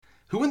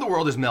Who in the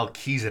world is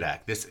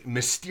Melchizedek, this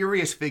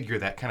mysterious figure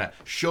that kind of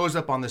shows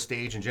up on the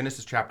stage in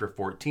Genesis chapter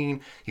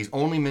 14? He's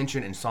only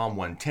mentioned in Psalm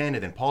 110,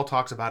 and then Paul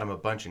talks about him a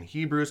bunch in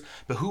Hebrews.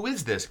 But who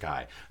is this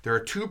guy? There are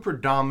two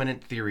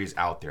predominant theories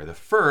out there. The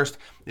first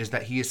is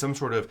that he is some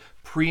sort of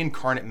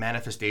pre-incarnate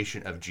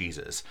manifestation of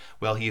Jesus.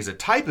 Well, he is a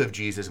type of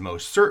Jesus,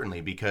 most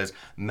certainly, because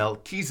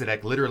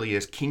Melchizedek literally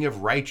is king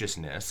of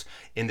righteousness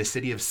in the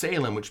city of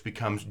Salem, which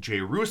becomes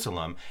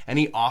Jerusalem, and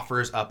he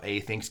offers up a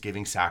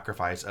Thanksgiving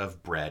sacrifice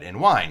of bread and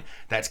wine.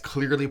 That's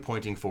clearly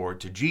pointing forward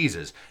to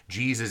Jesus.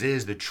 Jesus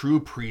is the true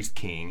priest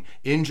king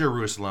in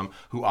Jerusalem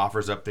who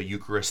offers up the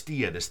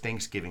Eucharistia, this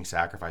Thanksgiving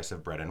sacrifice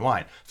of bread and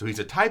wine. So he's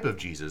a type of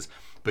Jesus.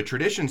 But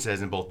tradition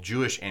says, in both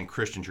Jewish and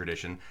Christian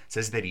tradition,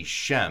 says that he's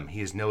Shem.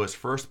 He is Noah's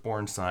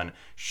firstborn son,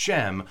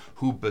 Shem,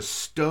 who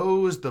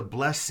bestows the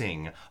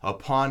blessing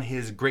upon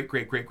his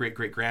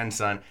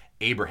great-great-great-great-great-grandson,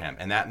 Abraham.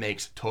 And that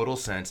makes total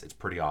sense. It's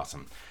pretty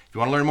awesome. If you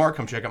want to learn more,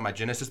 come check out my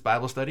Genesis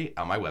Bible study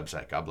on my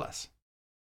website. God bless.